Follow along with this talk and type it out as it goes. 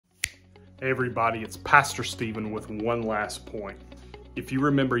Hey everybody, it's Pastor Stephen with one last point. If you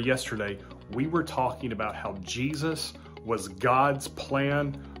remember yesterday, we were talking about how Jesus was God's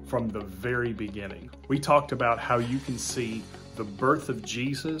plan from the very beginning. We talked about how you can see the birth of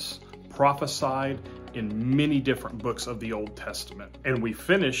Jesus prophesied in many different books of the Old Testament. And we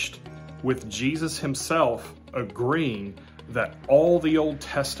finished with Jesus himself agreeing that all the Old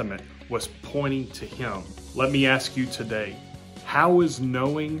Testament was pointing to him. Let me ask you today, how is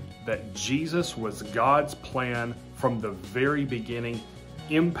knowing that Jesus was God's plan from the very beginning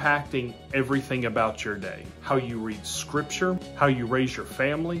impacting everything about your day? How you read scripture, how you raise your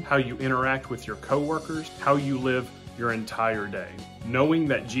family, how you interact with your coworkers, how you live your entire day. Knowing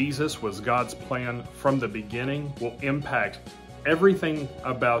that Jesus was God's plan from the beginning will impact everything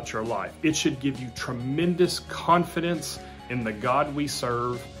about your life. It should give you tremendous confidence in the God we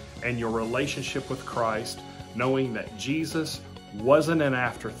serve and your relationship with Christ, knowing that Jesus wasn't an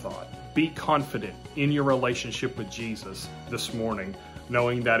afterthought. Be confident in your relationship with Jesus this morning,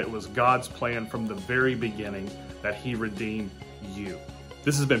 knowing that it was God's plan from the very beginning that he redeemed you.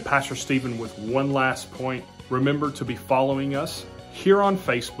 This has been Pastor Stephen with one last point. Remember to be following us here on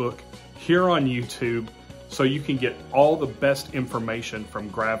Facebook, here on YouTube, so you can get all the best information from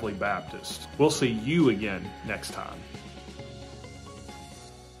Gravely Baptist. We'll see you again next time.